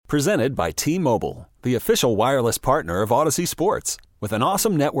Presented by T-Mobile, the official wireless partner of Odyssey Sports. With an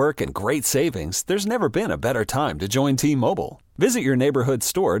awesome network and great savings, there's never been a better time to join T-Mobile. Visit your neighborhood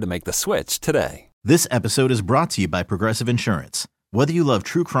store to make the switch today. This episode is brought to you by Progressive Insurance. Whether you love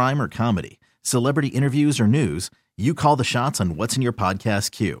true crime or comedy, celebrity interviews or news, you call the shots on what's in your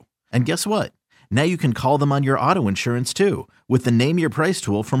podcast queue. And guess what? Now you can call them on your auto insurance too with the Name Your Price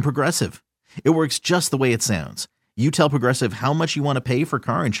tool from Progressive. It works just the way it sounds. You tell Progressive how much you want to pay for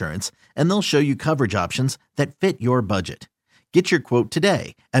car insurance, and they'll show you coverage options that fit your budget. Get your quote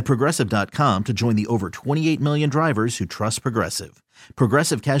today at Progressive.com to join the over 28 million drivers who trust Progressive.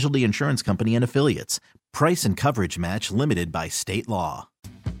 Progressive Casualty Insurance Company and Affiliates. Price and coverage match limited by state law.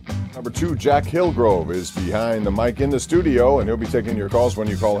 Number 2, Jack Hillgrove is behind the mic in the studio, and he'll be taking your calls when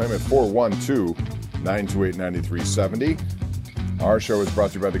you call him at 412-928-9370. Our show is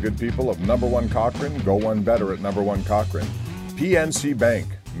brought to you by the good people of Number One Cochrane. Go one better at Number One Cochrane. PNC Bank.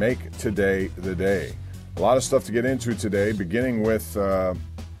 Make today the day. A lot of stuff to get into today, beginning with the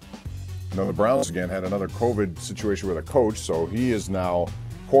Browns again had another COVID situation with a coach, so he is now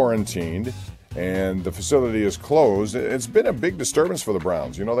quarantined, and the facility is closed. It's been a big disturbance for the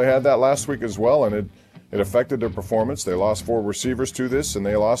Browns. You know, they had that last week as well, and it affected their performance. They lost 4 receivers to this, and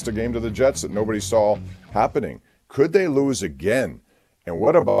they lost a game to the Jets that nobody saw happening. Could they lose again? And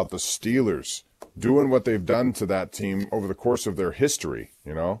what about the Steelers doing what they've done to that team over the course of their history,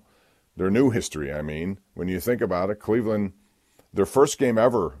 you know? Their new history, I mean. When you think about it, Cleveland, their first game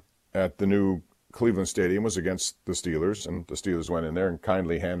ever at the new Cleveland Stadium was against the Steelers, and the Steelers went in there and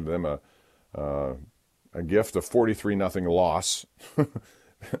kindly handed them a gift, a 43-0 loss.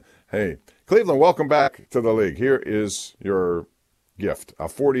 Hey, Cleveland, welcome back to the league. Here is your gift, a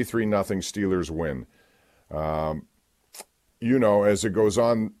 43-0 Steelers win. You know, as it goes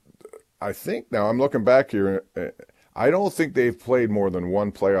on, I think now I'm looking back here, I don't think they've played more than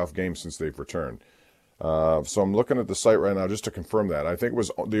one playoff game since they've returned. So I'm looking at the site right now just to confirm that. I think it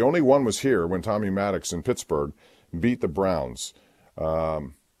was the only one was here when Tommy Maddox in Pittsburgh beat the Browns.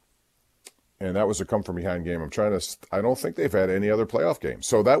 And that was a come-from-behind game. I don't think they've had any other playoff game.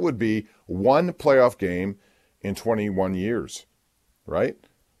 So that would be one playoff game in 21 years, right?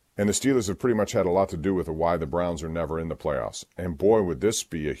 And the Steelers have pretty much had a lot to do with why the Browns are never in the playoffs. And boy, would this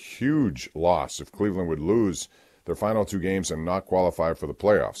be a huge loss if Cleveland would lose their final 2 games and not qualify for the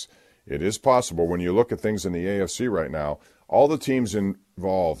playoffs. It is possible when you look at things in the AFC right now, all the teams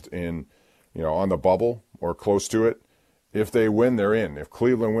involved in, on the bubble or close to it, if they win, they're in. If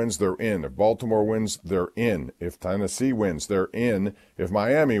Cleveland wins, they're in. If Baltimore wins, they're in. If Tennessee wins, they're in. If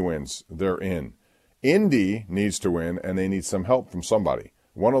Miami wins, they're in. Indy needs to win, and they need some help from somebody.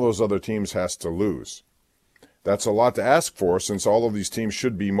 One of those other teams has to lose. That's a lot to ask for since all of these teams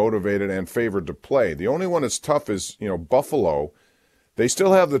should be motivated and favored to play. The only one that's tough is, Buffalo. They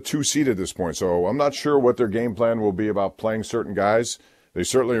still have the 2 seed at this point, so I'm not sure what their game plan will be about playing certain guys. They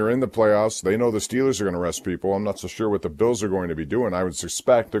certainly are in the playoffs. They know the Steelers are going to rest people. I'm not so sure what the Bills are going to be doing. I would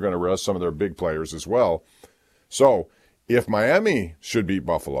suspect they're going to rest some of their big players as well. So if Miami should beat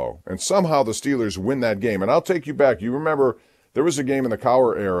Buffalo and somehow the Steelers win that game, and I'll take you back. You remember there was a game in the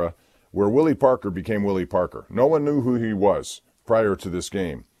Cowher era where Willie Parker became Willie Parker. No one knew who he was prior to this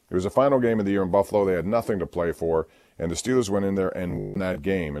game. It was the final game of the year in Buffalo. They had nothing to play for, and the Steelers went in there and won that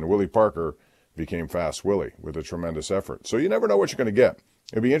game, and Willie Parker became Fast Willie with a tremendous effort. So you never know what you're going to get.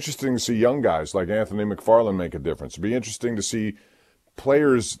 It'd be interesting to see young guys like Anthony McFarland make a difference. It'd be interesting to see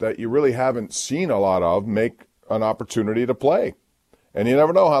players that you really haven't seen a lot of make an opportunity to play. And you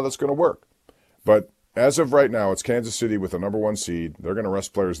never know how that's going to work. But as of right now, it's Kansas City with the number 1 seed. They're going to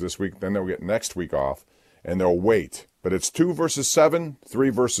rest players this week. Then they'll get next week off, and they'll wait. But it's 2 versus 7, 3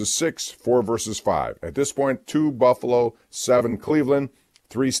 versus 6, 4 versus 5. At this point, 2 Buffalo, 7 Cleveland,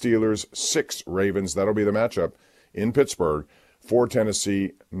 3 Steelers, 6 Ravens. That'll be the matchup in Pittsburgh. 4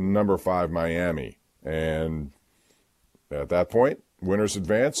 Tennessee, number 5 Miami. And at that point, winners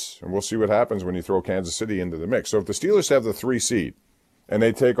advance, and we'll see what happens when you throw Kansas City into the mix. So if the Steelers have the 3 seed, and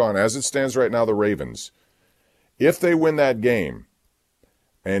they take on, as it stands right now, the Ravens, if they win that game,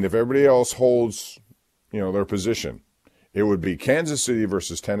 and if everybody else holds, their position, it would be Kansas City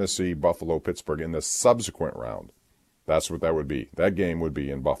versus Tennessee, Buffalo, Pittsburgh in the subsequent round. That's what that would be. That game would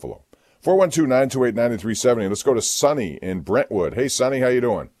be in Buffalo. 412-928-9370. Let's go to Sonny in Brentwood. Hey, Sonny, how you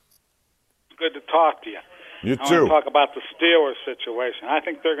doing? Good to talk to you. You too. I want to talk about the Steelers situation. I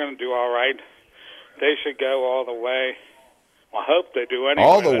think they're going to do all right. They should go all the way. I hope they do anyway.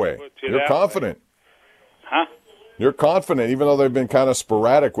 All the way. You're confident. Huh? You're confident, even though they've been kind of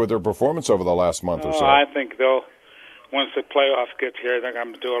sporadic with their performance over the last month or so. I think they'll, once the playoffs get here, they're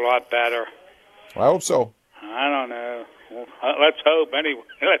going to do a lot better. I hope so. I don't know. Well, let's hope anyway.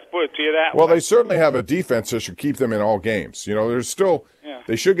 Let's put it to you that Well, way. they certainly have a defense that should keep them in all games. You know, there's still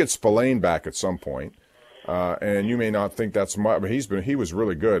they should get Spillane back at some point. And you may not think that's much, but he was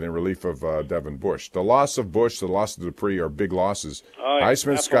really good in relief of Devin Bush. The loss of Bush, the loss of Dupree are big losses.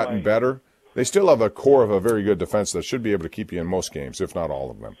 Highsmith's gotten better. They still have a core of a very good defense that should be able to keep you in most games, if not all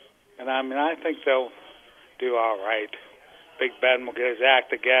of them. And I mean, I think they'll do all right. Big Ben will get his act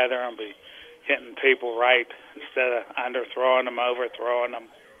together and be hitting people right instead of underthrowing them, overthrowing them.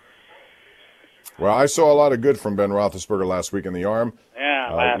 Well, I saw a lot of good from Ben Roethlisberger last week in the arm.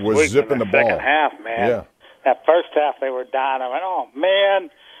 Yeah, last was week zipping in the ball. second half, man. Yeah. That first half they were down. I went, oh, man.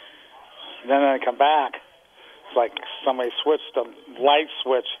 And then they come back. It's like somebody switched the light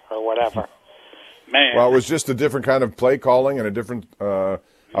switch or whatever. Man. Well, it was just a different kind of play calling and a different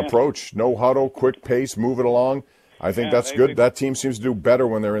approach. No huddle, quick pace, move it along. I think that's good. That team seems to do better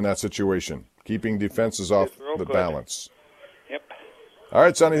when they're in that situation, keeping defenses off the balance. Yep. All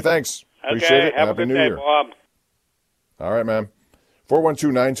right, Sonny, thanks. Appreciate it. Have Happy a good New day, Year. Bob. All right, man.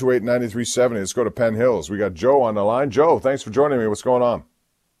 412-928-9370. Let's go to Penn Hills. We got Joe on the line. Joe, thanks for joining me. What's going on?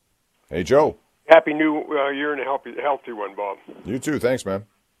 Hey, Joe. Happy New Year and a healthy one, Bob. You too. Thanks, man.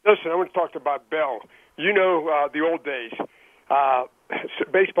 Listen, I want to talk about Bell. You know, the old days.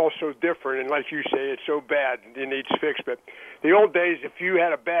 Baseball's so different, and like you say, it's so bad it needs fixed. But the old days, if you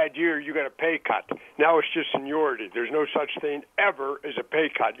had a bad year, you got a pay cut. Now it's just seniority. There's no such thing ever as a pay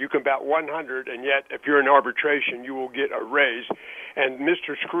cut. You can bat 100, and yet if you're in arbitration, you will get a raise. And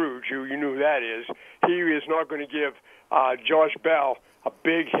Mr. Scrooge, you know who that is, he is not going to give Josh Bell a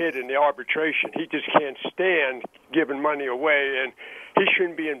big hit in the arbitration. He just can't stand giving money away, and he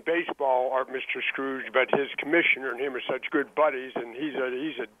shouldn't be in baseball, Mr. Scrooge, but his commissioner and him are such good buddies, and he's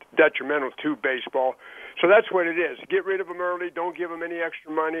a detrimental to baseball. So that's what it is. Get rid of him early. Don't give him any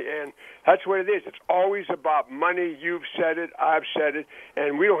extra money, and that's what it is. It's always about money. You've said it. I've said it,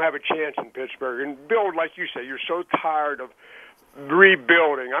 and we don't have a chance in Pittsburgh. And Bill, like you say, you're so tired of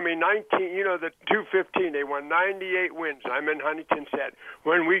rebuilding. I mean, the 215, they won 98 wins. I'm in Huntington said,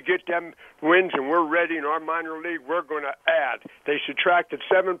 when we get them wins and we're ready in our minor league, we're going to add. They subtracted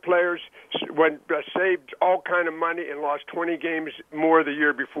 7 players, saved all kind of money, and lost 20 games more the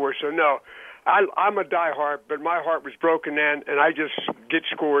year before. So, no, I'm a diehard, but my heart was broken then, and I just get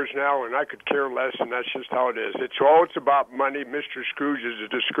scores now, and I could care less, and that's just how it is. It's about money. Mr. Scrooge is a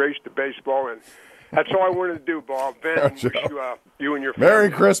disgrace to baseball, and that's all I wanted to do, Bob. Ben, wish you and your family.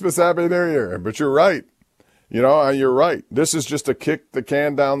 Merry Christmas, Happy New Year. But you're right. You know, you're right. This is just a kick the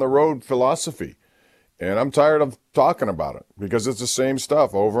can down the road philosophy. And I'm tired of talking about it because it's the same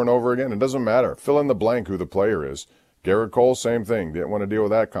stuff over and over again. It doesn't matter. Fill in the blank who the player is. Garrett Cole, same thing. Didn't want to deal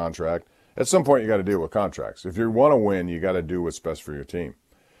with that contract. At some point, you got to deal with contracts. If you want to win, you got to do what's best for your team.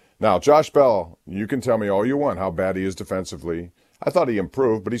 Now, Josh Bell, you can tell me all you want how bad he is defensively. I thought he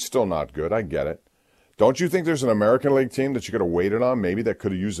improved, but he's still not good. I get it. Don't you think there's an American League team that you could have waited on? Maybe that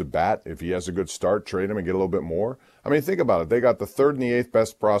could have used a bat. If he has a good start, trade him and get a little bit more. I mean, think about it. They got the 3rd and the 8th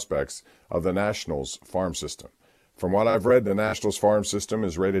best prospects of the Nationals farm system. From what I've read, the Nationals farm system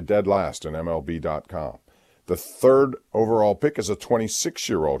is rated dead last in MLB.com. The 3rd overall pick is a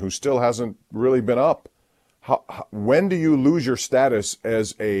 26-year-old who still hasn't really been up. When do you lose your status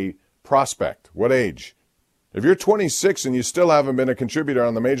as a prospect? What age? If you're 26 and you still haven't been a contributor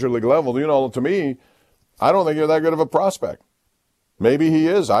on the major league level, you know, to me, I don't think you're that good of a prospect. Maybe he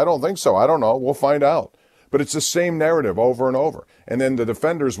is. I don't think so. I don't know. We'll find out. But it's the same narrative over and over. And then the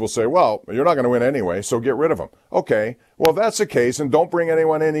defenders will say, well, you're not going to win anyway, so get rid of him. Okay, well, if that's the case, and don't bring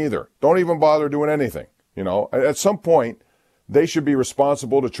anyone in either. Don't even bother doing anything. You know, at some point, they should be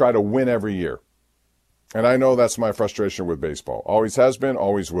responsible to try to win every year. And I know that's my frustration with baseball. Always has been,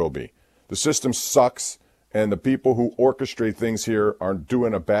 always will be. The system sucks, and the people who orchestrate things here are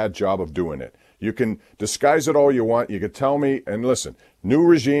doing a bad job of doing it. You can disguise it all you want. You can tell me, and listen, new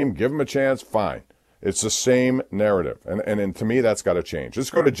regime, give them a chance, fine. It's the same narrative. And to me, that's got to change. Let's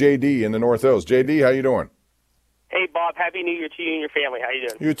go to JD in the North Hills. JD, how you doing? Hey, Bob. Happy New Year to you and your family. How you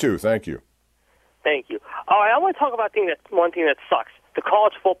doing? You too. Thank you. Thank you. I want to talk about one thing that sucks, the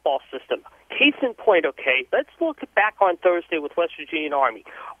college football system. Case in point, okay, let's look back on Thursday with West Virginia and Army.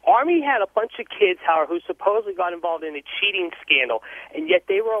 Army had a bunch of kids, Howard, who supposedly got involved in a cheating scandal, and yet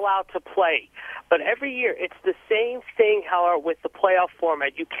they were allowed to play. But every year, it's the same thing, Howard, with the playoff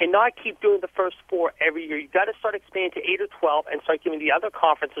format. You cannot keep doing the first 4 every year. You've got to start expanding to 8 or 12 and start giving the other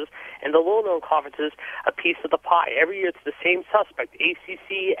conferences and the little-known conferences a piece of the pie. Every year, it's the same suspect,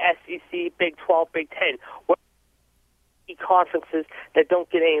 ACC, SEC, Big 12, Big 10. Conferences that don't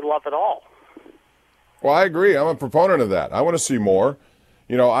get any love at all. Well, I agree. I'm a proponent of that. I want to see more.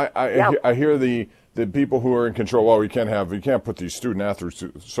 You know, I hear the the people who are in control, well, you can't put these student athletes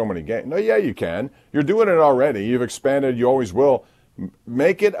through so many games. No, yeah, you can. You're doing it already. You've expanded. You always will.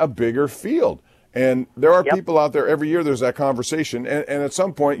 Make it a bigger field. And there are people out there every year. There's that conversation, and at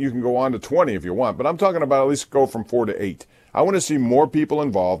some point you can go on to 20 if you want. But I'm talking about at least go from 4 to 8. I want to see more people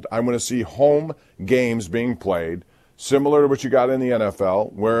involved. I want to see home games being played, similar to what you got in the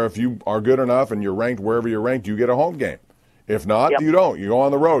NFL, where if you are good enough and you're ranked wherever you're ranked, you get a home game. If not, you don't. You go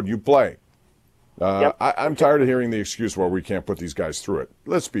on the road. You play. I'm tired of hearing the excuse, well, we can't put these guys through it.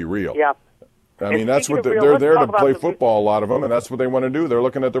 Let's be real. Yeah. I mean, that's what they're there to play football, a lot of them, and that's what they want to do. They're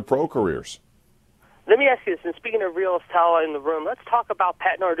looking at their pro careers. Let me ask you this, and speaking of real talent in the room, let's talk about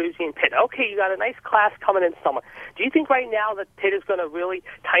Pat Narduzzi and Pitt. Okay, you got a nice class coming in summer. Do you think right now that Pitt is going to really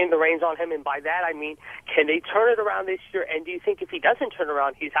tighten the reins on him? And by that I mean, can they turn it around this year? And do you think if he doesn't turn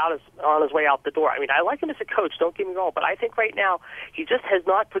around, he's on his way out the door? I mean, I like him as a coach, don't get me wrong, but I think right now he just has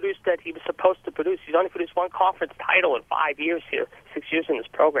not produced that he was supposed to produce. He's only produced one conference title in 5 years here, 6 years in this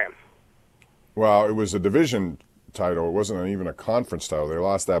program. Well, it was a division title. It wasn't even a conference title. They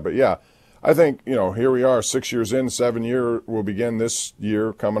lost that. But, yeah, I think, here we are 6 years in, 7 year will begin this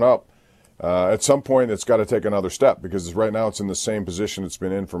year coming up. At some point, it's got to take another step because right now it's in the same position it's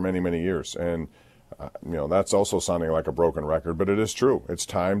been in for many, many years. And, that's also sounding like a broken record, but it is true. It's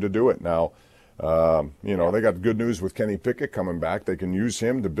time to do it now. They got good news with Kenny Pickett coming back. They can use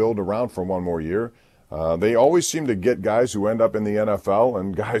him to build around for one more year. They always seem to get guys who end up in the NFL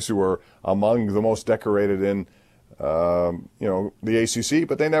and guys who are among the most decorated in the ACC,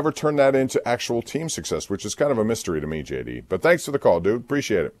 but they never turn that into actual team success, which is kind of a mystery to me, JD. But thanks for the call, dude.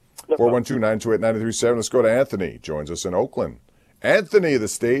 Appreciate it. 412-928-937. Let's go to Anthony. Joins us in Oakland. Anthony, the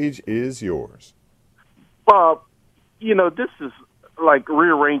stage is yours. Well, this is like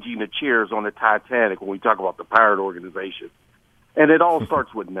rearranging the chairs on the Titanic when we talk about the pirate organization. And it all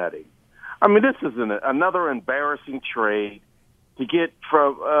starts with netting. I mean, this is another embarrassing trade to get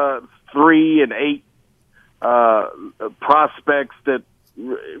from 3 and 8 prospects that,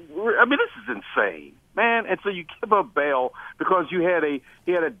 I mean, this is insane, man. And so you give up Bell because he had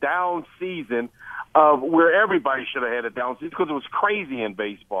a down season where everybody should have had a down season because it was crazy in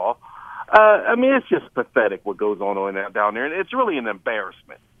baseball. I mean, it's just pathetic what goes on down there, and it's really an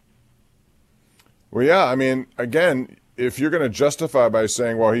embarrassment. Well, yeah, I mean, again, if you're going to justify by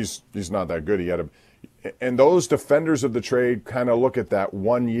saying, well, he's not that good, and those defenders of the trade kind of look at that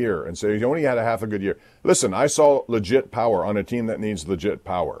 1 year and say he only had a half a good year. Listen, I saw legit power on a team that needs legit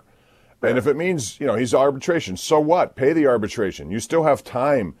power. And if it means, he's arbitration, so what? Pay the arbitration. You still have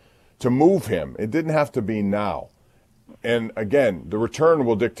time to move him. It didn't have to be now. And again, the return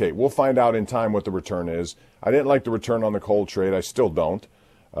will dictate. We'll find out in time what the return is. I didn't like the return on the Cole trade. I still don't.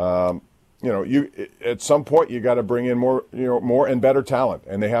 At some point you got to bring in more and better talent,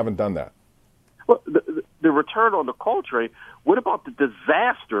 and they haven't done that. Well, the return on the Cole trade. What about the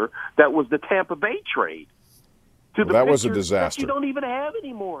disaster that was the Tampa Bay trade? That was a disaster. That you don't even have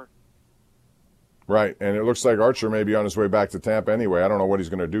anymore. Right, and it looks like Archer may be on his way back to Tampa anyway. I don't know what he's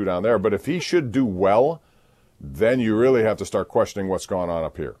going to do down there, but if he should do well, then you really have to start questioning what's going on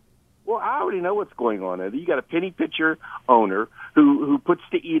up here. Well, I already know what's going on there. You got a penny pitcher owner who puts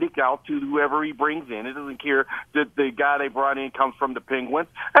the edict out to whoever he brings in. It doesn't care that the guy they brought in comes from the Penguins.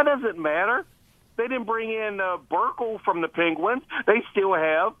 That doesn't matter. They didn't bring in Burkle from the Penguins. They still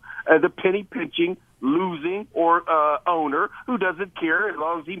have the penny pitching, losing or owner who doesn't care as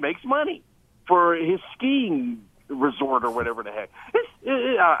long as he makes money for his skiing resort or whatever the heck.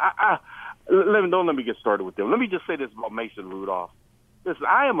 Don't let me get started with them. Let me just say this about Mason Rudolph. Listen,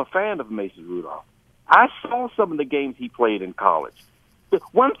 I am a fan of Mason Rudolph. I saw some of the games he played in college.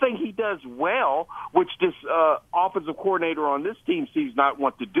 One thing he does well, which this offensive coordinator on this team seems not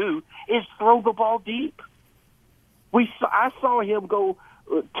want to do, is throw the ball deep. I saw him go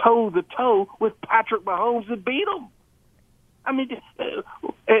toe-to-toe with Patrick Mahomes and beat him. I mean,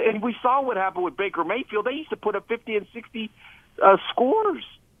 and we saw what happened with Baker Mayfield. They used to put up 50 and 60 scores.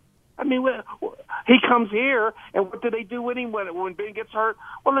 I mean, he comes here, and what do they do with him when Ben gets hurt?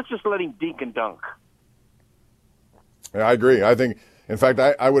 Well, let's just let him dink and dunk. Yeah, I agree. I think, in fact,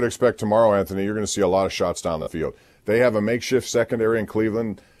 I would expect tomorrow, Anthony, you're going to see a lot of shots down the field. They have a makeshift secondary in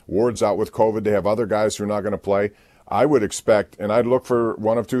Cleveland. Ward's out with COVID. They have other guys who are not going to play. I would expect, and I'd look for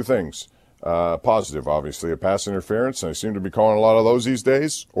one of two things. Positive, obviously, a pass interference, and I seem to be calling a lot of those these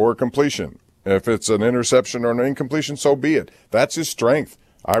days, or completion. If it's an interception or an incompletion, so be it. That's his strength.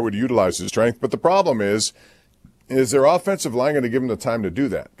 I would utilize his strength. But the problem is their offensive line going to give him the time to do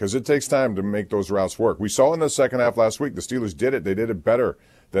that? Because it takes time to make those routes work. We saw in the second half last week, the Steelers did it. They did it better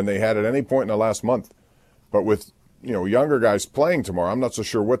than they had at any point in the last month. But with younger guys playing tomorrow, I'm not so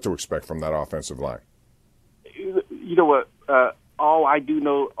sure what to expect from that offensive line. You know what? All I do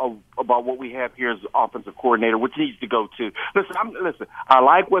know about what we have here is offensive coordinator, which needs to go too. Listen. I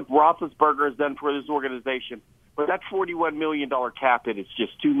like what Roethlisberger has done for this organization, but that $41 million cap hit is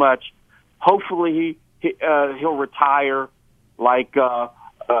just too much. Hopefully he'll retire like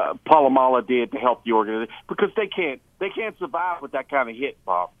Palomala did to help the organization, because they can't survive with that kind of hit,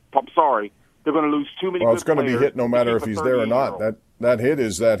 Bob. I'm sorry. They're going to lose too many. Well, it's going to be hit no matter if he's there or not. That hit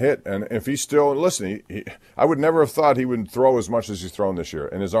is that hit. And if he's still, listen, I would never have thought he would throw as much as he's thrown this year.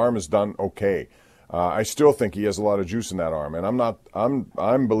 And his arm is done okay. I still think he has a lot of juice in that arm. And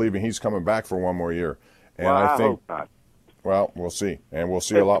I'm believing he's coming back for one more year. And well, I think, hope not. Well, we'll see. And we'll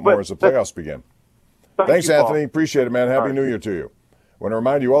see a lot more as the playoffs begin. Thanks, Anthony. Appreciate it, man. Happy New Year to you. I want to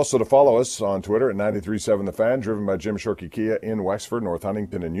remind you also to follow us on Twitter at 93.7 The Fan, driven by Jim Shorkey Kia in Wexford, North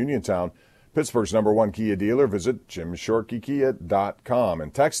Huntington, and Uniontown. Pittsburgh's #1 Kia dealer. Visit JimShorkeyKia.com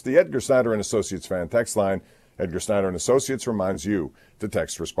and text the Edgar Snyder & Associates fan text line. Edgar Snyder & Associates reminds you to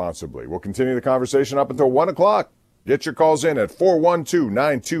text responsibly. We'll continue the conversation up until 1 o'clock. Get your calls in at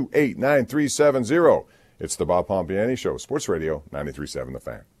 412-928-9370. It's the Bob Pompiani Show, Sports Radio 93.7 The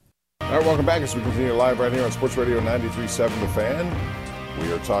Fan. All right, welcome back as we continue live right here on Sports Radio 93.7 The Fan. We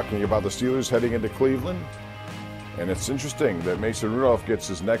are talking about the Steelers heading into Cleveland. And it's interesting that Mason Rudolph gets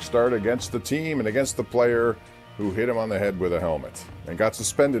his next start against the team and against the player who hit him on the head with a helmet and got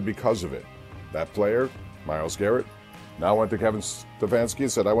suspended because of it. That player, Myles Garrett, now went to Kevin Stefanski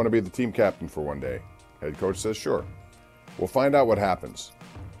and said, I want to be the team captain for one day. Head coach says, sure. We'll find out what happens.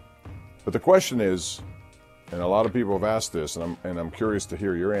 But the question is, and a lot of people have asked this, and I'm curious to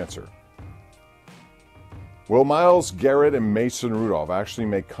hear your answer. Will Myles Garrett and Mason Rudolph actually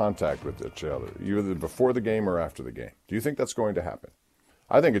make contact with each other, either before the game or after the game? Do you think that's going to happen?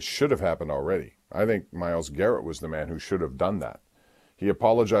 I think it should have happened already. I think Myles Garrett was the man who should have done that. He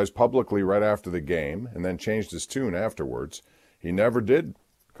apologized publicly right after the game and then changed his tune afterwards. He never did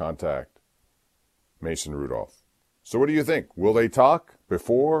contact Mason Rudolph. So what do you think? Will they talk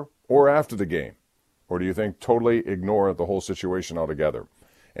before or after the game? Or do you think totally ignore the whole situation altogether?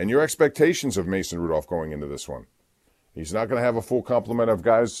 And your expectations of Mason Rudolph going into this one. He's not going to have a full complement of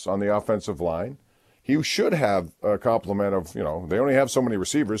guys on the offensive line. He should have a complement of, they only have so many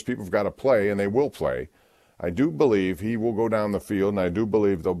receivers. People have got to play, and they will play. I do believe he will go down the field, and I do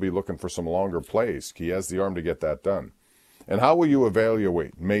believe they'll be looking for some longer plays. He has the arm to get that done. And how will you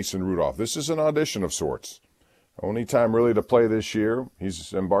evaluate Mason Rudolph? This is an audition of sorts. Only time really to play this year.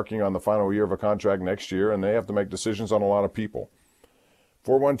 He's embarking on the final year of a contract next year, and they have to make decisions on a lot of people.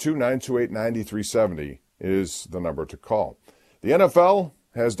 412-928-9370 is the number to call. The NFL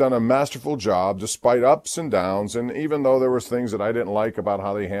has done a masterful job despite ups and downs, and even though there was things that I didn't like about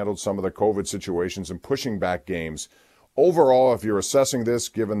how they handled some of the COVID situations and pushing back games, overall, if you're assessing this,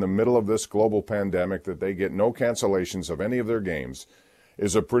 given the middle of this global pandemic, that they get no cancellations of any of their games,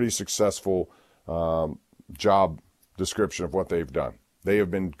 is a pretty successful job description of what they've done. They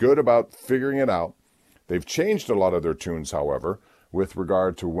have been good about figuring it out. They've changed a lot of their tunes, however, with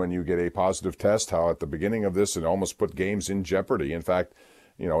regard to when you get a positive test, how at the beginning of this it almost put games in jeopardy. In fact,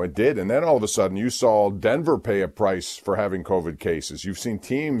 it did. And then all of a sudden you saw Denver pay a price for having COVID cases. You've seen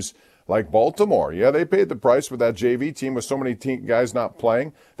teams like Baltimore. Yeah, they paid the price with that JV team with so many guys not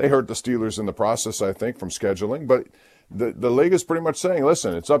playing. They hurt the Steelers in the process, I think, from scheduling. But the league is pretty much saying,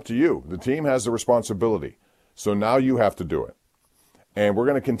 listen, it's up to you. The team has the responsibility. So now you have to do it. And we're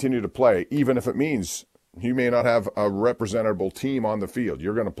going to continue to play, even if it means you may not have a representable team on the field.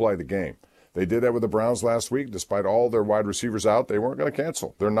 You're going to play the game. They did that with the Browns last week. Despite all their wide receivers out, they weren't going to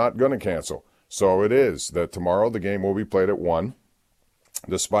cancel. They're not going to cancel. So it is that tomorrow the game will be played at 1,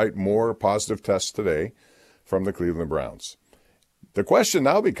 despite more positive tests today from the Cleveland Browns. The question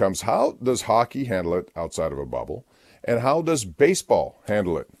now becomes, how does hockey handle it outside of a bubble? And how does baseball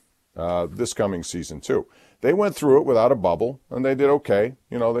handle it this coming season too? They went through it without a bubble, and they did okay.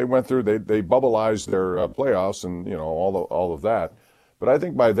 They went through, they bubbleized their playoffs and, all of that. But I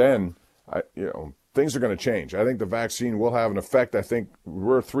think by then, things are going to change. I think the vaccine will have an effect. I think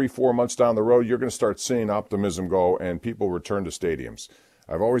we're 3-4 months down the road, you're going to start seeing optimism go and people return to stadiums.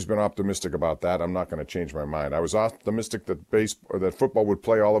 I've always been optimistic about that. I'm not going to change my mind. I was optimistic that football would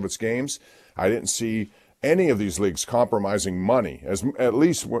play all of its games. I didn't see any of these leagues compromising money, at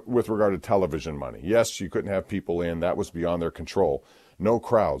least with regard to television money. Yes, you couldn't have people in. That was beyond their control. No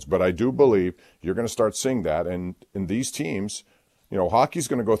crowds. But I do believe you're going to start seeing that. And in these teams, hockey's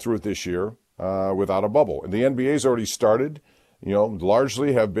going to go through it this year without a bubble. And the NBA's already started,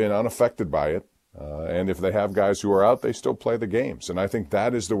 largely have been unaffected by it. And if they have guys who are out, they still play the games. And I think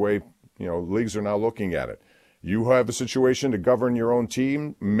that is the way, leagues are now looking at it. You have a situation to govern your own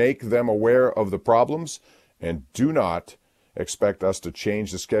team, make them aware of the problems, and do not expect us to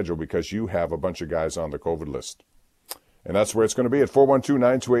change the schedule because you have a bunch of guys on the COVID list. And that's where it's going to be at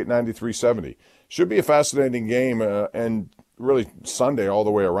 412-928-9370. Should be a fascinating game, and really Sunday all the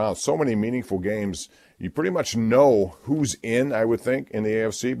way around. So many meaningful games. You pretty much know who's in, I would think, in the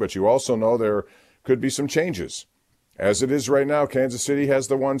AFC, but you also know there could be some changes. As it is right now, Kansas City has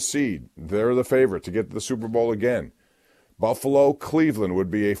the 1 seed. They're the favorite to get to the Super Bowl again. Buffalo, Cleveland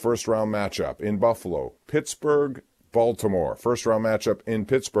would be a first-round matchup in Buffalo. Pittsburgh, Baltimore, first-round matchup in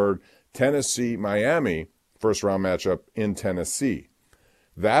Pittsburgh. Tennessee, Miami, first-round matchup in Tennessee.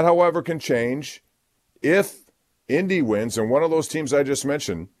 That, however, can change if Indy wins, and one of those teams I just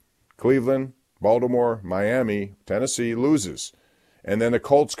mentioned, Cleveland, Baltimore, Miami, Tennessee, loses. And then the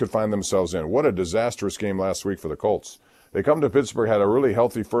Colts could find themselves in. What a disastrous game last week for the Colts. They come to Pittsburgh, had a really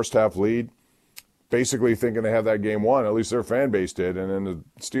healthy first-half lead, basically thinking they have that game won. At least their fan base did. And then the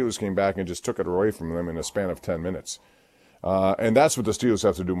Steelers came back and just took it away from them in a span of 10 minutes. And that's what the Steelers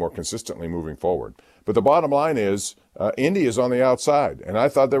have to do more consistently moving forward. But the bottom line is Indy is on the outside, and I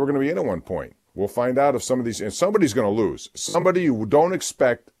thought they were going to be in at one point. We'll find out if somebody's going to lose. Somebody you don't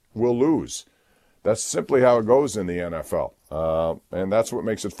expect will lose. That's simply how it goes in the NFL, and that's what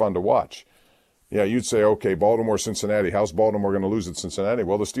makes it fun to watch. Yeah, you'd say, okay, Baltimore, Cincinnati. How's Baltimore going to lose at Cincinnati?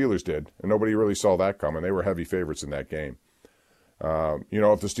 Well, the Steelers did, and nobody really saw that coming. They were heavy favorites in that game. If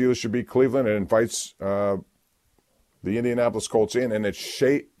the Steelers should beat Cleveland, it invites the Indianapolis Colts in, and it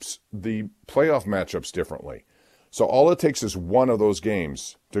shapes the playoff matchups differently. So all it takes is one of those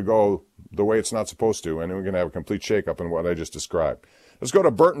games to go the way it's not supposed to, and we're going to have a complete shakeup in what I just described. Let's go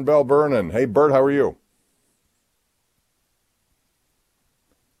to Bert in Bell Vernon. Hey, Bert, how are you?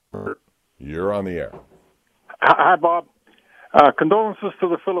 Bert, you're on the air. Hi, Bob. Condolences to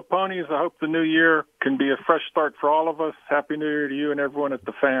the Filipponis. I hope the new year can be a fresh start for all of us. Happy New Year to you and everyone at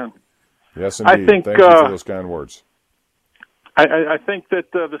the Fan. Yes, indeed. Thank you for those kind words. I think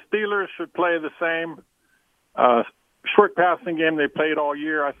that the Steelers should play the same short passing game they played all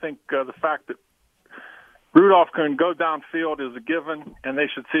year. I think the fact that Rudolph can go downfield is a given, and they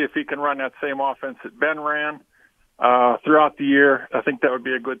should see if he can run that same offense that Ben ran throughout the year. I think that would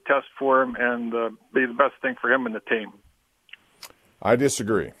be a good test for him and be the best thing for him and the team. I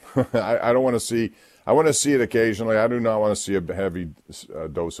disagree. I don't want to see – I want to see it occasionally. I do not want to see a heavy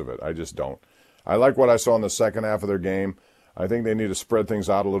dose of it. I just don't. I like what I saw in the second half of their game. I think they need to spread things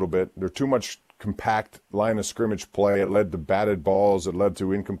out a little bit. They're too much compact line of scrimmage play. It led to batted balls. It led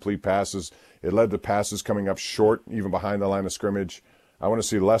to incomplete passes. It led to passes coming up short, even behind the line of scrimmage. I want to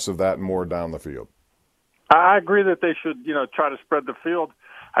see less of that and more down the field. I agree that they should, try to spread the field.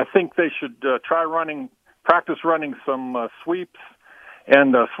 I think they should practice running some sweeps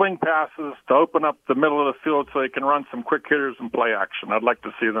and swing passes to open up the middle of the field so they can run some quick hitters and play action. I'd like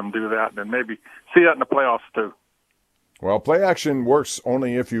to see them do that and maybe see that in the playoffs too. Well, play action works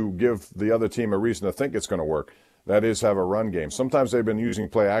only if you give the other team a reason to think it's going to work. That is, have a run game. Sometimes they've been using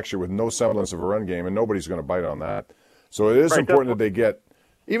play action with no semblance of a run game, and nobody's going to bite on that. So it is important that they get,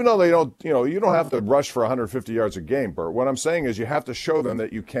 even though they don't, you don't have to rush for 150 yards a game, Bert. What I'm saying is you have to show them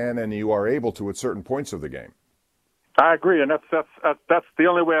that you can and you are able to at certain points of the game. I agree, and that's the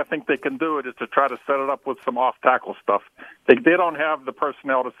only way I think they can do it is to try to set it up with some off-tackle stuff. They don't have the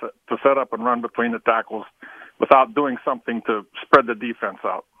personnel to set up and run between the tackles without doing something to spread the defense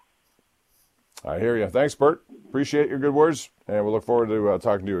out. I hear you. Thanks, Bert. Appreciate your good words, and we'll look forward to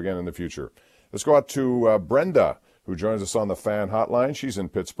talking to you again in the future. Let's go out to Brenda, who joins us on the Fan Hotline. She's in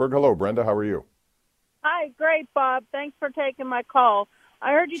Pittsburgh. Hello, Brenda. How are you? Hi, great, Bob. Thanks for taking my call.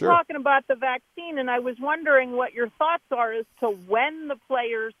 I heard you talking about the vaccine, and I was wondering what your thoughts are as to when the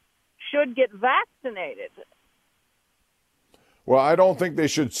players should get vaccinated. Well, I don't think they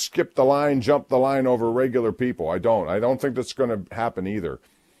should skip the line, jump the line over regular people. I don't think that's going to happen either.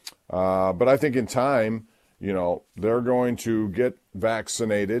 But I think in time, they're going to get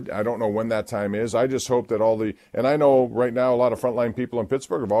vaccinated. I don't know when that time is. I just hope that and I know right now a lot of frontline people in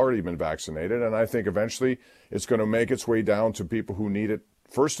Pittsburgh have already been vaccinated, and I think eventually it's going to make its way down to people who need it.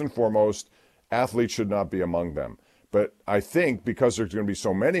 First and foremost, athletes should not be among them. But I think because there's going to be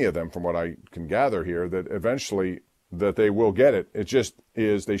so many of them, from what I can gather here, that eventually that they will get it. It just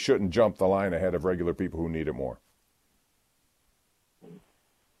is they shouldn't jump the line ahead of regular people who need it more.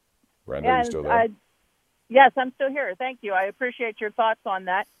 Brenda, are you still there? Yes, I'm still here. Thank you. I appreciate your thoughts on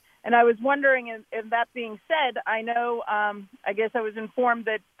that. And I was wondering, if that being said, I know, I guess I was informed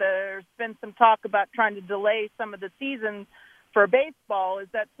that there's been some talk about trying to delay some of the season for baseball. Is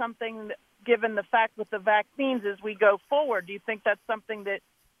that something, given the fact with the vaccines as we go forward, do you think that's something that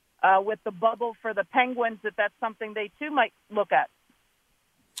with the bubble for the Penguins, that's something they too might look at.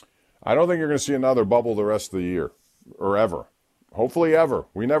 I don't think you're going to see another bubble the rest of the year or ever. Hopefully ever.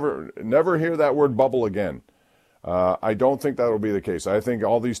 We never hear that word bubble again. I don't think that will be the case. I think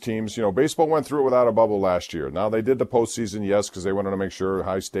all these teams, baseball went through it without a bubble last year. Now they did the postseason, yes, because they wanted to make sure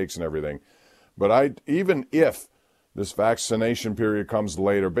high stakes and everything. But even if this vaccination period comes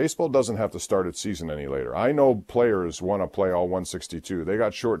later, baseball doesn't have to start its season any later. I know players want to play all 162. They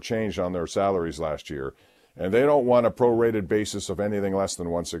got shortchanged on their salaries last year, and they don't want a prorated basis of anything less than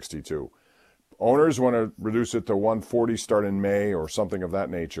 162. Owners want to reduce it to 140 start in May or something of that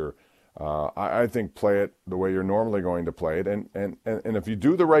nature. I think play it the way you're normally going to play it. And if you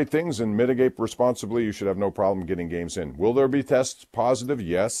do the right things and mitigate responsibly, you should have no problem getting games in. Will there be tests positive?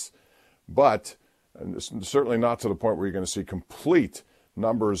 Yes. But certainly not to the point where you're going to see complete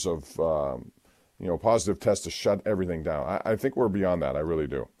numbers of positive tests to shut everything down. I think we're beyond that. I really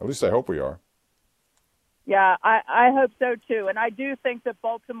do. At least I hope we are. Yeah, I hope so, too. And I do think that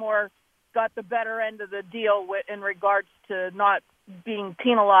Baltimore got the better end of the deal in regards to not being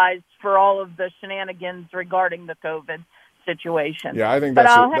penalized for all of the shenanigans regarding the COVID situation. Yeah, I think but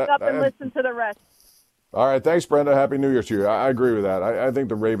that's I'll hang up and listen to the rest. All right, thanks, Brenda. Happy New Year to you. I agree with that. I think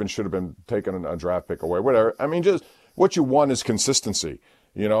the Ravens should have been taking a draft pick away. Whatever. I mean, just what you want is consistency.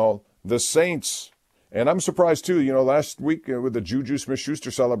 The Saints, and I'm surprised too. Last week with the Juju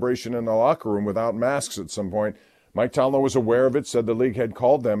Smith-Schuster celebration in the locker room without masks at some point, Mike Tomlin was aware of it, said the league had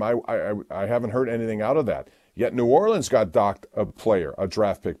called them. I haven't heard anything out of that. Yet New Orleans got docked a player, a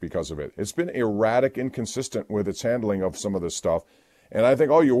draft pick, because of it. It's been erratic, inconsistent with its handling of some of this stuff. And I think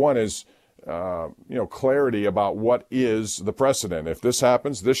all you want is, clarity about what is the precedent. If this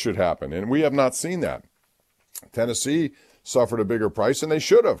happens, this should happen. And we have not seen that. Tennessee suffered a bigger price, and they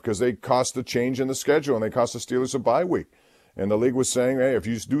should have, because they cost a change in the schedule, and they cost the Steelers a bye week. And the league was saying, hey, if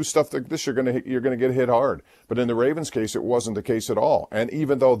you do stuff like this, you're going to get hit hard. But in the Ravens' case, it wasn't the case at all. And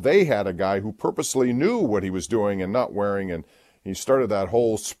even though they had a guy who purposely knew what he was doing and not wearing, and he started that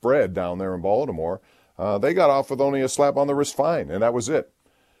whole spread down there in Baltimore, they got off with only a slap on the wrist fine, and that was it.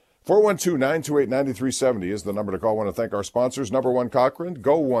 412-928-9370 is the number to call. I want to thank our sponsors. Number One Cochrane.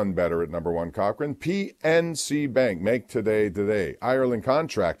 Go one better at Number One Cochrane. PNC Bank. Make today. Ireland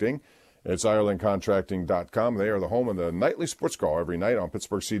Contracting. It's IrelandContracting.com. They are the home of the nightly sports call every night on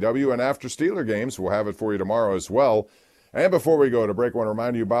Pittsburgh CW. And after Steeler games, we'll have it for you tomorrow as well. And before we go to break, I want to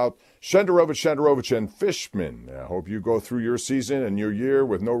remind you about Shenderovich and Fishman. I hope you go through your season and your year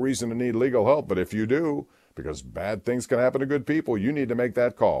with no reason to need legal help. But if you do, because bad things can happen to good people, you need to make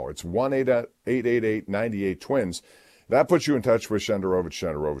that call. It's 1-888-98-TWINS. That puts you in touch with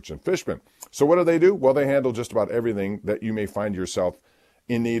Shenderovich and Fishman. So what do? Well, they handle just about everything that you may find yourself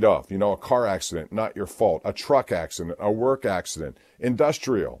in need of. A car accident, not your fault. A truck accident, a work accident,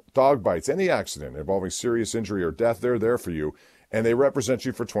 industrial, dog bites, any accident involving serious injury or death, they're there for you, and they represent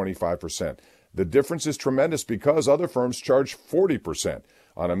you for 25%. The difference is tremendous because other firms charge 40%.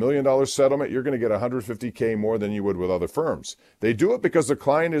 On $1 million settlement, you're going to get $150K more than you would with other firms. They do it because the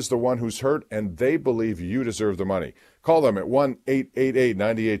client is the one who's hurt, and they believe you deserve the money. Call them at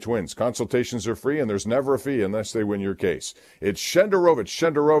 1-888-98-TWINS. Consultations are free, and there's never a fee unless they win your case. It's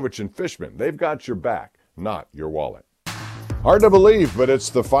Shenderovich and Fishman. They've got your back, not your wallet. Hard to believe, but it's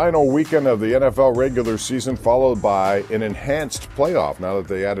the final weekend of the NFL regular season, followed by an enhanced playoff now that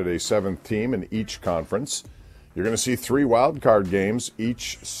they added a seventh team in each conference. You're going to see 3 wild card games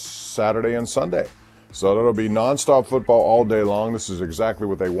each Saturday and Sunday. So it'll be nonstop football all day long. This is exactly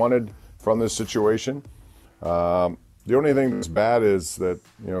what they wanted from this situation. The only thing that's bad is that,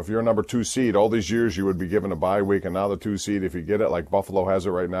 if you're a number 2 seed, all these years you would be given a bye week, and now the 2 seed, if you get it like Buffalo has it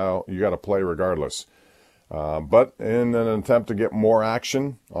right now, you got to play regardless. But in an attempt to get more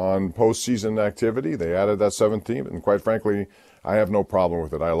action on postseason activity, they added that 7th team, and quite frankly, I have no problem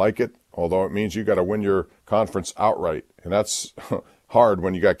with it. I like it, although it means you got to win your conference outright, and that's hard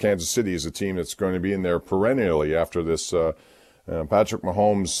when you got Kansas City as a team that's going to be in there perennially after this Patrick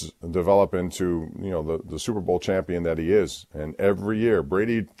Mahomes develop into the Super Bowl champion that he is. And every year,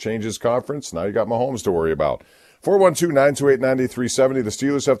 Brady changes conference. Now you got Mahomes to worry about. 412-928-9370. The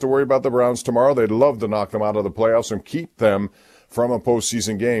Steelers have to worry about the Browns tomorrow. They'd love to knock them out of the playoffs and keep them from a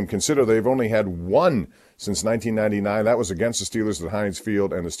postseason game. Consider they've only had one since 1999. That was against the Steelers at Heinz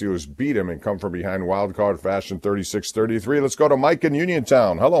Field, and the Steelers beat him and come from behind wild card fashion 36-33. Let's go to Mike in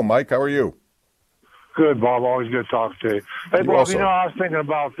Uniontown. Hello, Mike. How are you? Good, Bob. Always good talking to you. Hey, Bob, I was thinking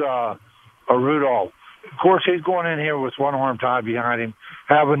about Rudolph. Of course, he's going in here with one arm tied behind him,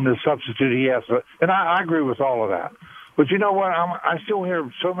 having the substitute he has. And I agree with all of that. But you know what? I still hear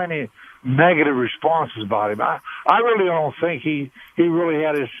so many negative responses about him. I really don't think he really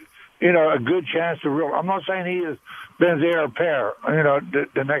had a good chance to real. I'm not saying he is Ben's heir apparent,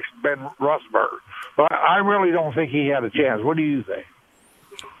 the next Ben Roethlisberger, but I really don't think he had a chance. What do you think?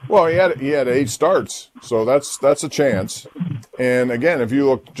 Well, he had 8 starts, so that's a chance. And again, if you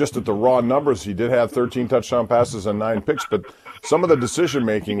look just at the raw numbers, he did have 13 touchdown passes and 9 picks, but some of the decision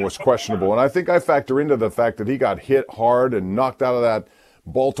making was questionable. And I think I factor into the fact that he got hit hard and knocked out of that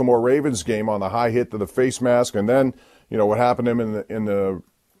Baltimore Ravens game on the high hit to the face mask, and then what happened to him in the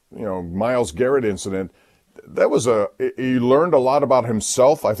Myles Garrett incident. He learned a lot about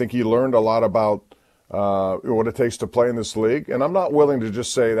himself. I think he learned a lot about what it takes to play in this league. And I'm not willing to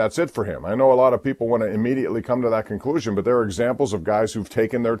just say that's it for him. I know a lot of people want to immediately come to that conclusion, but there are examples of guys who've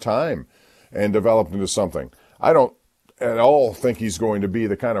taken their time and developed into something. I don't at all think he's going to be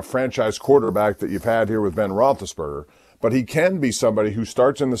the kind of franchise quarterback that you've had here with Ben Roethlisberger, but he can be somebody who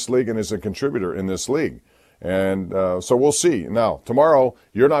starts in this league and is a contributor in this league. And so we'll see. Now, tomorrow,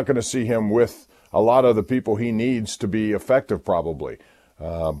 you're not going to see him with a lot of the people he needs to be effective probably.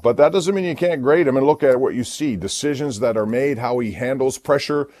 But that doesn't mean you can't grade him and look at what you see. Decisions that are made, how he handles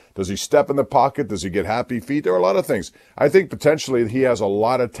pressure. Does he step in the pocket? Does he get happy feet? There are a lot of things. I think potentially he has a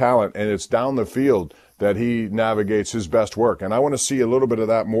lot of talent, and it's down the field that he navigates his best work. And I want to see a little bit of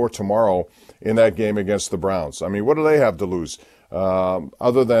that more tomorrow in that game against the Browns. I mean, what do they have to lose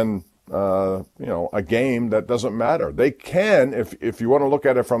other than a game that doesn't matter? They can, if you want to look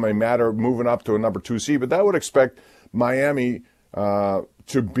at it from a matter moving up to a number 2 seed, but that would expect Miami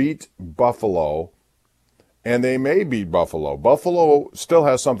to beat Buffalo, and they may beat Buffalo. Buffalo still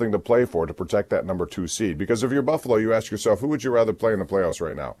has something to play for to protect that number 2 seed, because if you're Buffalo, you ask yourself, who would you rather play in the playoffs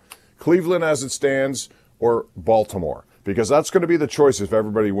right now? Cleveland as it stands or Baltimore? Because that's going to be the choice if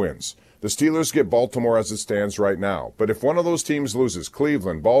everybody wins. The Steelers get Baltimore as it stands right now. But if one of those teams loses,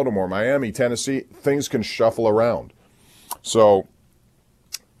 Cleveland, Baltimore, Miami, Tennessee, things can shuffle around. So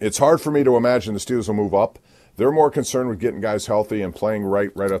it's hard for me to imagine the Steelers will move up. They're more concerned with getting guys healthy and playing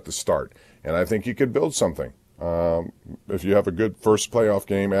right at the start. And I think you could build something if you have a good first playoff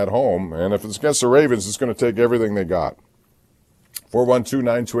game at home. And if it's against the Ravens, it's going to take everything they got.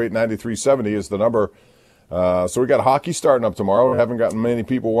 412-928-9370 is the number. So we got hockey starting up tomorrow. We haven't gotten many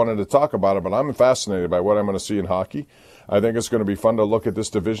people wanting to talk about it, but I'm fascinated by what I'm going to see in hockey. I think it's going to be fun to look at this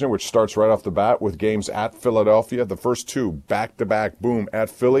division, which starts right off the bat with games at Philadelphia. The first 2 back-to-back, boom, at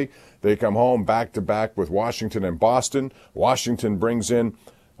Philly. They come home back-to-back with Washington and Boston. Washington brings in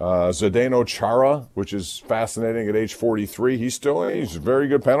Zdeno Chara, which is fascinating at age 43. He's a very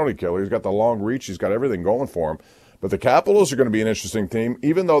good penalty killer. He's got the long reach. He's got everything going for him. But the Capitals are going to be an interesting team.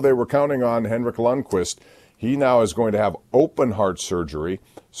 Even though they were counting on Henrik Lundqvist, he now is going to have open heart surgery.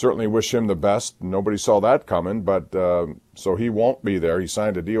 Certainly wish him the best. Nobody saw that coming, but so he won't be there. He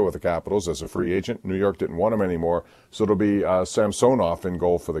signed a deal with the Capitals as a free agent. New York didn't want him anymore, so it'll be Samsonov in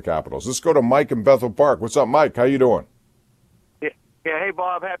goal for the Capitals. Let's go to Mike in Bethel Park. What's up, Mike? How you doing? Yeah. Hey,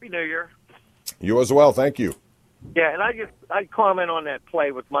 Bob. Happy New Year. You as well. Thank you. Yeah, and I'd comment on that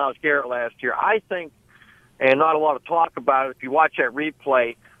play with Myles Garrett last year. I think, and not a lot of talk about it, if you watch that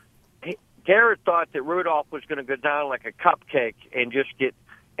replay, Garrett thought that Rudolph was going to go down like a cupcake and just get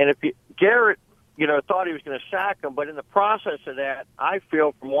 – and Garrett, thought he was going to sack him, but in the process of that, I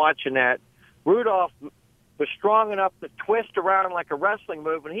feel from watching that, Rudolph was strong enough to twist around like a wrestling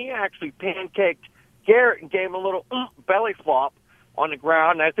move, and he actually pancaked Garrett and gave him a little belly flop on the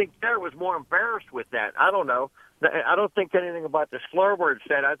ground, and I think Garrett was more embarrassed with that. I don't know. I don't think anything about the slur word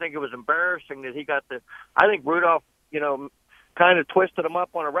said. I think it was embarrassing that he got I think Rudolph, kind of twisted him up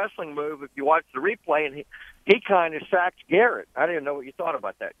on a wrestling move if you watch the replay, and he kind of sacked Garrett. I didn't know what you thought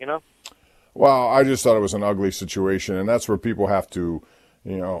about that, Well, I just thought it was an ugly situation, and that's where people have to,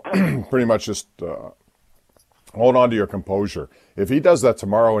 pretty much just hold on to your composure. If he does that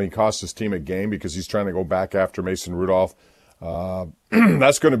tomorrow and he costs his team a game because he's trying to go back after Mason Rudolph,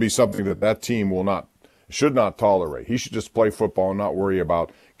 that's going to be something that team should not tolerate. He should just play football and not worry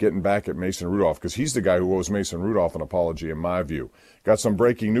about getting back at Mason Rudolph, because he's the guy who owes Mason Rudolph an apology, in my view. Got some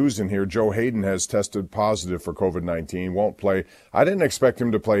breaking news in here. Joe Hayden has tested positive for COVID-19, won't play. I didn't expect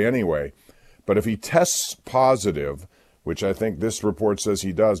him to play anyway, but if he tests positive, which I think this report says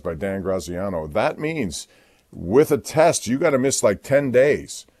he does by Dan Graziano, that means with a test, you got to miss like 10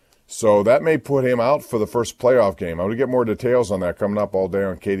 days. So that may put him out for the first playoff game. I'm going to get more details on that coming up all day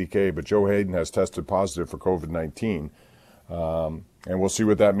on KDK, but Joe Hayden has tested positive for COVID-19. And we'll see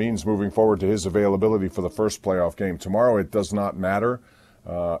what that means moving forward to his availability for the first playoff game. Tomorrow it does not matter.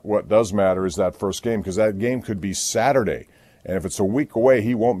 What does matter is that first game, because that game could be Saturday. And if it's a week away,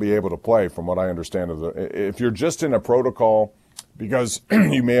 he won't be able to play, from what I understand. If you're just in a protocol because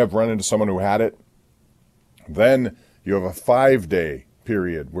you may have run into someone who had it, then you have a 5-day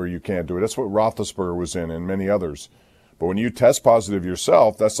period where you can't do it. That's what Roethlisberger was in and many others. But when you test positive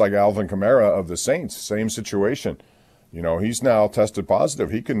yourself, that's like Alvin Kamara of the Saints, same situation. You know, he's now tested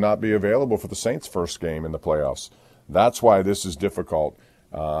positive. He could not be available for the Saints' first game in the playoffs. That's why this is difficult.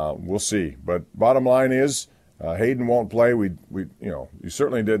 We'll see. But bottom line is, Hayden won't play. You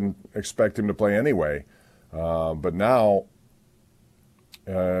certainly didn't expect him to play anyway. But now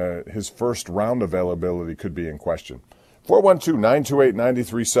his first round availability could be in question.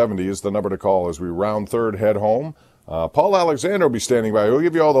 412-928-9370 is the number to call as we round third, head home. Paul Alexander will be standing by. He'll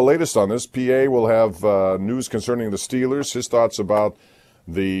give you all the latest on this. PA will have news concerning the Steelers, his thoughts about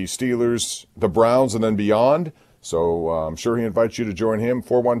the Steelers, the Browns, and then beyond. So I'm sure he invites you to join him,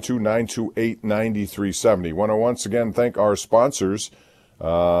 412-928-9370. Want to once again thank our sponsors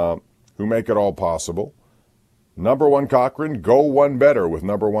who make it all possible. Number One Cochran, go one better with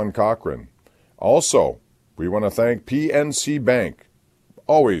Number One Cochran. Also, we want to thank PNC Bank.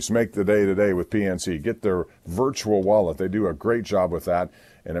 Always make the day today with PNC. Get their virtual wallet. They do a great job with that,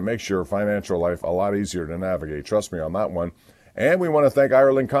 and it makes your financial life a lot easier to navigate. Trust me on that one. And we want to thank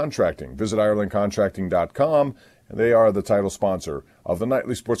Ireland Contracting. Visit IrelandContracting.com. They are the title sponsor of the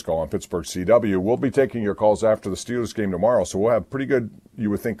Nightly Sports Call on Pittsburgh CW. We'll be taking your calls after the Steelers game tomorrow, so we'll have pretty good, you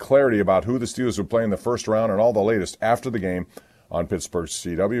would think, clarity about who the Steelers will play in the first round and all the latest after the game on Pittsburgh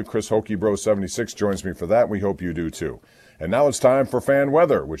CW. Chris Hokey-Bro76 joins me for that. We hope you do too. And now it's time for Fan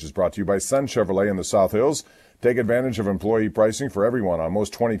Weather, which is brought to you by Sun Chevrolet in the South Hills. Take advantage of employee pricing for everyone on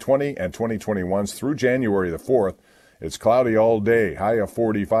most 2020 and 2021s through January the 4th. It's cloudy all day, high of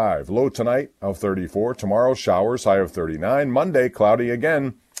 45. Low tonight of 34. Tomorrow, showers, high of 39. Monday, cloudy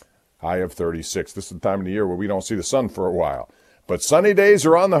again, high of 36. This is the time of the year where we don't see the sun for a while. But sunny days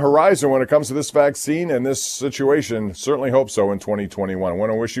are on the horizon when it comes to this vaccine and this situation. Certainly hope so in 2021. I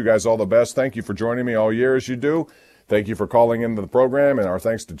want to wish you guys all the best. Thank you for joining me all year as you do. Thank you for calling into the program, and our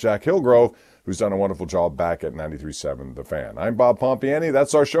thanks to Jack Hillgrove, who's done a wonderful job back at 93.7 The Fan. I'm Bob Pompiani.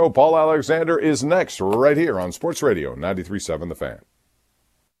 That's our show. Paul Alexander is next right here on Sports Radio 93.7 The Fan.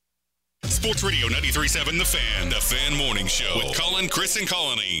 Sports Radio 93.7 The Fan Morning Show with Colin, Chris, and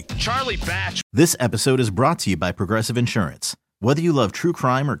Colony. Charlie Batch. This episode is brought to you by Progressive Insurance. Whether you love true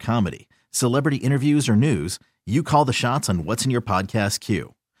crime or comedy, celebrity interviews or news, you call the shots on what's in your podcast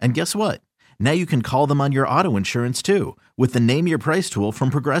queue. And guess what? Now you can call them on your auto insurance too with the Name Your Price tool from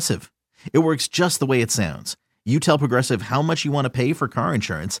Progressive. It works just the way it sounds. You tell Progressive how much you want to pay for car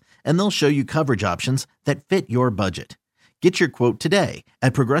insurance, and they'll show you coverage options that fit your budget. Get your quote today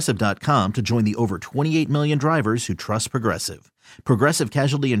at Progressive.com to join the over 28 million drivers who trust Progressive. Progressive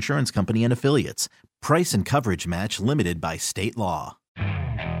Casualty Insurance Company and Affiliates. Price and coverage match limited by state law.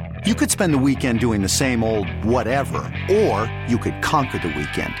 You could spend the weekend doing the same old whatever, or you could conquer the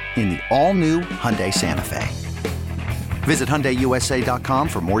weekend in the all-new Hyundai Santa Fe. Visit HyundaiUSA.com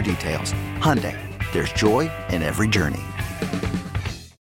for more details. Hyundai, there's joy in every journey.